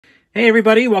Hey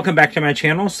everybody, welcome back to my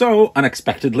channel. So,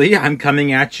 unexpectedly, I'm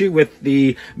coming at you with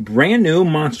the brand new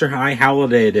Monster High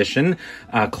Howliday edition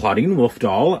Clawdeen Wolf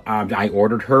doll. I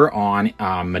ordered her on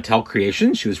Mattel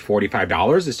Creations. She was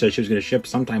 $45. It said she was going to ship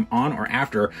sometime on or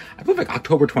after, I believe like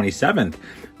October 27th.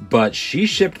 But she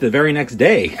shipped the very next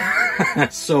day.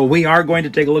 So we are going to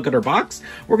take a look at her box.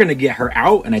 We're going to get her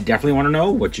out, and I definitely want to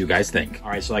know what you guys think. All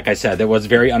right, so like I said, there was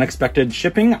very unexpected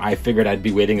shipping. I figured I'd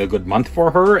be waiting a good month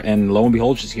for her, and lo and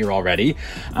behold, she's here already.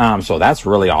 So that's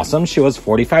really awesome. She was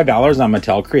 $45 on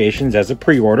Mattel Creations as a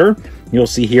pre-order. You'll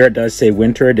see here it does say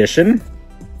Winter Edition.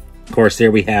 Of course,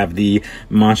 there we have the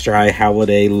Monster High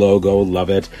Howliday logo. Love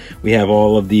it. We have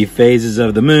all of the phases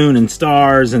of the moon and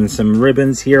stars and some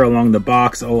ribbons here along the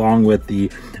box, along with the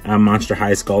Monster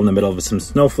High skull in the middle of some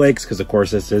snowflakes, because of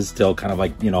course this is still kind of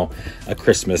like, you know, a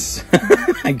Christmas,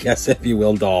 I guess, if you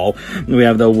will, doll. We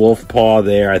have the wolf paw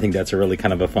there. I think that's a really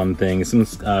kind of a fun thing. Some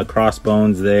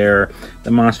crossbones there.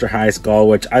 The Monster High skull,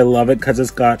 which I love it because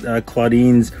it's got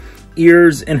Clawdeen's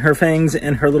ears and her fangs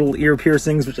and her little ear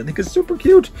piercings, which I think is super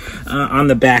cute. On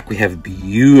the back, we have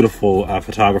beautiful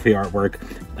photography artwork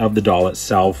of the doll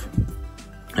itself.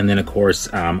 And then, of course,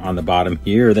 on the bottom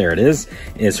here, there it is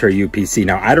her UPC.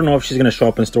 Now, I don't know if she's going to show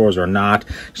up in stores or not.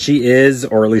 She is,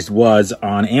 or at least was,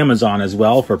 on Amazon as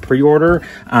well for pre-order.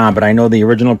 But I know the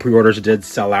original pre-orders did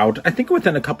sell out, I think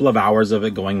within a couple of hours of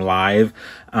it going live.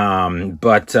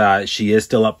 But she is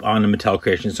still up on the Mattel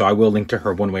Creation, so I will link to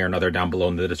her one way or another down below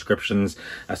in the descriptions.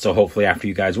 So hopefully after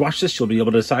you guys watch this, you'll be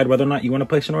able to decide whether or not you want to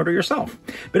place an order yourself.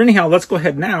 But anyhow, let's go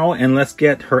ahead now and let's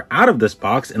get her out of this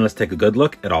box and let's take a good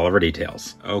look at all of her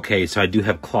details. Okay, so I do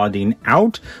have Clawdeen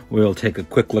out. We'll take a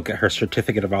quick look at her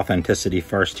certificate of authenticity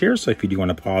first here. So if you do want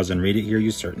to pause and read it here, you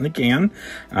certainly can.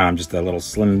 Just a little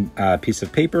slim piece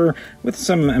of paper with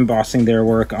some embossing there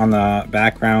work on the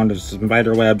background of some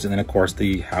spider webs, and then of course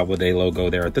the Howliday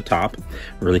logo there at the top.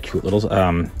 Really cute little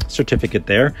certificate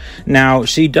there. Now,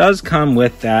 she does come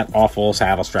with that awful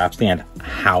saddle strap stand.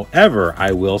 However,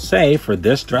 I will say for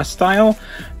this dress style,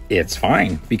 it's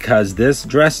fine, because this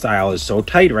dress style is so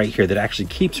tight right here that it actually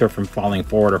keeps her from falling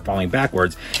forward or falling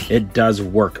backwards. It does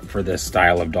work for this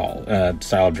style of doll,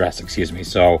 style of dress, excuse me.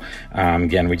 So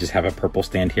again, we just have a purple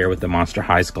stand here with the Monster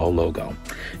High skull logo.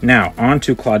 Now, on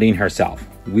to Clawdeen herself.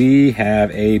 We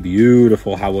have a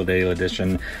beautiful Howliday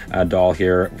edition doll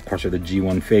here, of course, with the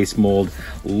G1 face mold.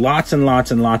 Lots and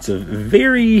lots and lots of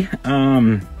very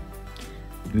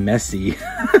messy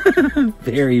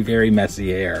very messy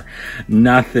hair.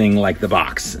 Nothing like the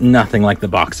box, nothing like the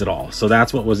box at all. So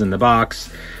that's what was in the box,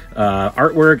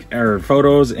 artwork or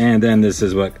photos, and then this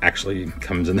is what actually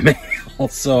comes in the mail.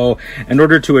 So in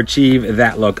order to achieve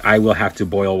that look, I will have to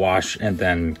boil wash and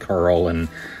then curl and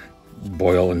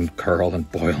boil and curl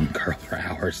and boil and curl for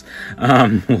hours.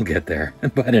 We'll get there.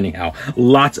 But anyhow,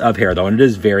 lots of hair though, and it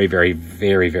is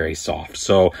very soft.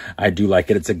 So I do like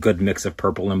it. It's a good mix of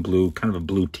purple and blue, kind of a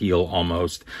blue teal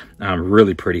almost.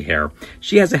 Really pretty hair.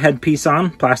 She has a headpiece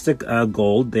on, plastic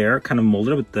gold there, kind of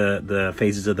molded with the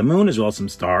phases of the moon as well as some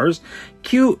stars.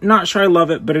 Cute. Not sure I love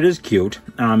it, but it is cute.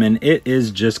 And it is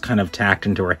just kind of tacked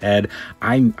into her head.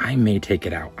 I may take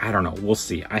it out. I don't know. We'll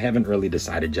see. I haven't really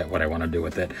decided yet what I want to do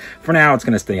with it. For now, it's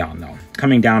going to stay on though.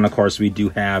 Coming down, of course, we do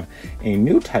have a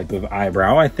new type of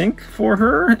eyebrow, I think, for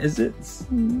her. Is it?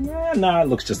 No, it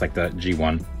looks just like the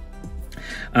G1.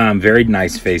 Very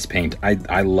nice face paint.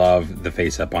 I love the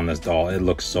face up on this doll. It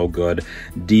looks so good.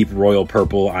 Deep royal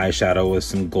purple eyeshadow with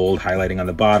some gold highlighting on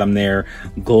the bottom there.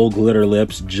 Gold glitter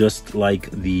lips, just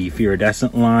like the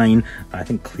Iridescent line. I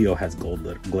think Cleo has gold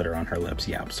glitter on her lips.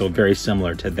 Yeah, so very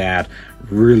similar to that.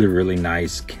 Really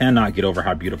nice. Cannot get over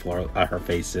how beautiful her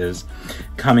face is.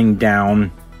 Coming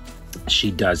down,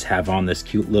 she does have on this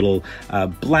cute little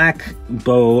black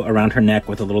bow around her neck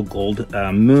with a little gold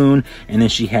moon, and then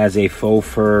she has a faux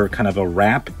fur kind of a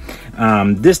wrap.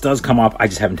 This does come off. I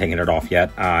just haven't taken it off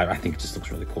yet. I think it just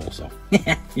looks really cool, so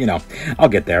you know, I'll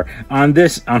get there. On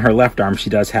her left arm, she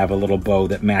does have a little bow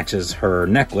that matches her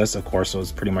necklace, of course, so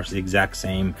it's pretty much the exact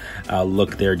same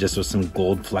look there, just with some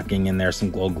gold flecking in there, some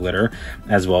gold glitter,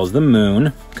 as well as the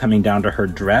moon. Coming down to her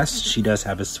dress, she does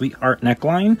have a sweetheart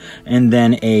neckline, and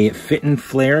then a fit and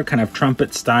flare, kind of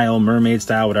trumpet style, mermaid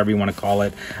style, whatever you want to call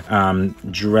it,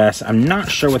 dress. I'm not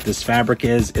sure what this fabric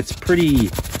is. It's pretty,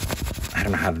 I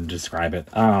don't know how to describe it.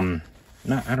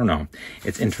 No, I don't know.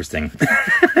 It's interesting.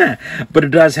 But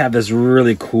it does have this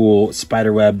really cool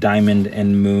spiderweb diamond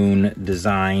and moon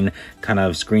design kind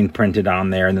of screen printed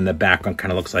on there. And then the background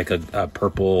kind of looks like a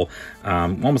purple,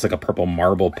 almost like a purple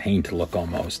marble paint look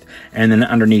almost. And then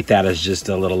underneath that is just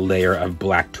a little layer of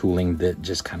black tooling that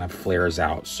just kind of flares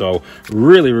out. So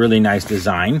really, really nice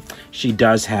design. She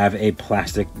does have a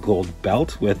plastic gold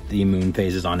belt with the moon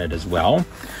phases on it as well.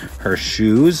 Her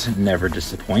shoes never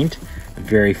disappoint.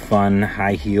 Very fun,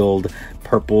 high-heeled,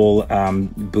 purple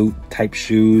boot type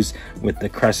shoes with the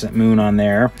crescent moon on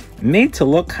there. Made to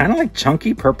look kind of like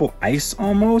chunky purple ice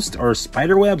almost, or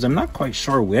spider webs. I'm not quite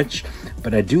sure which,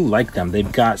 but I do like them.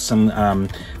 They've got some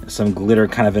glitter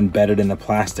kind of embedded in the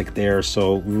plastic there,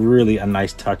 so really a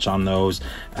nice touch on those.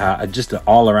 Just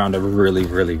all around a really,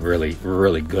 really, really,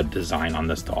 really good design on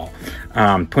this doll.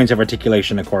 Points of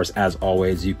articulation, of course, as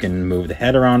always. You can move the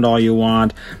head around all you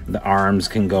want. The arms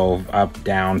can go up,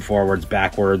 down, forwards,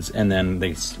 backwards, and then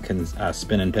they can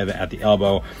spin and pivot at the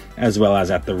elbow as well as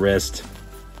at the wrist.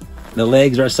 The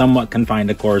legs are somewhat confined,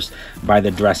 of course, by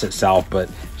the dress itself, but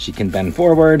she can bend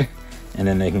forward, and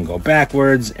then they can go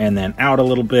backwards and then out a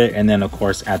little bit. And then, of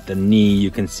course, at the knee,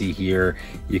 you can see here,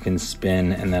 you can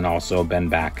spin and then also bend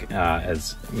back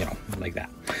as, you know, like that,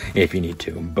 if you need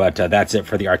to. But that's it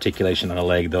for the articulation on the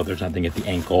leg, though. There's nothing at the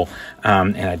ankle.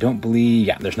 And I don't believe,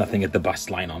 yeah, there's nothing at the bust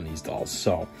line on these dolls.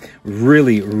 So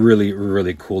really, really,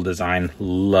 really cool design.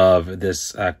 Love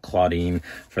this Clawdeen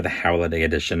for the Howliday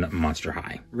Edition Monster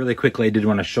High. Really quickly, I did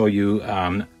want to show you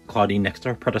Clawdeen next to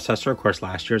her predecessor, of course,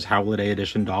 last year's Howliday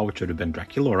Edition doll, which would have been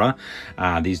Draculaura.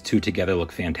 These two together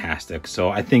look fantastic. So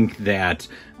I think that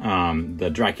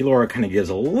the Draculaura kind of gives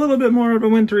a little bit more of a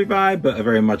wintry vibe, but a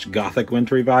very much gothic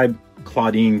wintry vibe.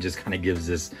 Clawdeen just kind of gives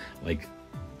this like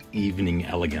evening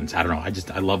elegance. I don't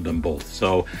know. I love them both.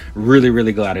 So really,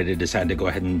 really glad I did decide to go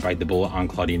ahead and bite the bullet on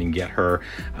Clawdeen and get her.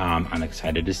 I'm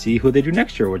excited to see who they do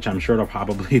next year, which I'm sure it'll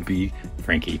probably be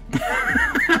Frankie.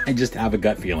 I just have a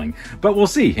gut feeling, but we'll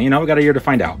see. You know, we got a year to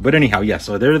find out. But anyhow, yes,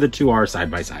 so there the two are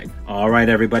side by side. All right,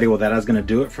 everybody. Well, that is going to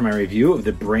do it for my review of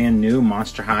the brand new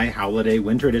Monster High Howliday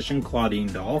Winter Edition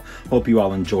Clawdeen doll. Hope you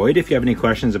all enjoyed. If you have any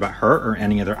questions about her or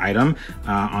any other item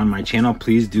on my channel,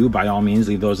 please do, by all means,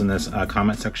 leave those in this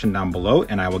comment section down below,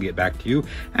 and I will get back to you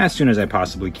as soon as I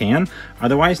possibly can.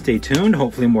 Otherwise, stay tuned.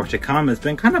 Hopefully more to come. It's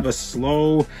been kind of a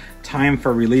slow time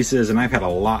for releases, and I've had a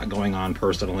lot going on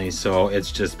personally, so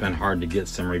it's just been hard to get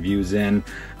some reviews in,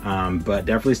 but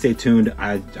definitely stay tuned.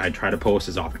 I try to post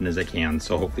as often as I can,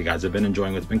 so hopefully you guys have been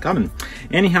enjoying what's been coming.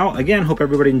 Anyhow, again, hope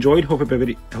everybody enjoyed. Hope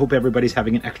everybody's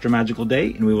having an extra magical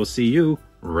day, and we will see you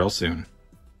real soon.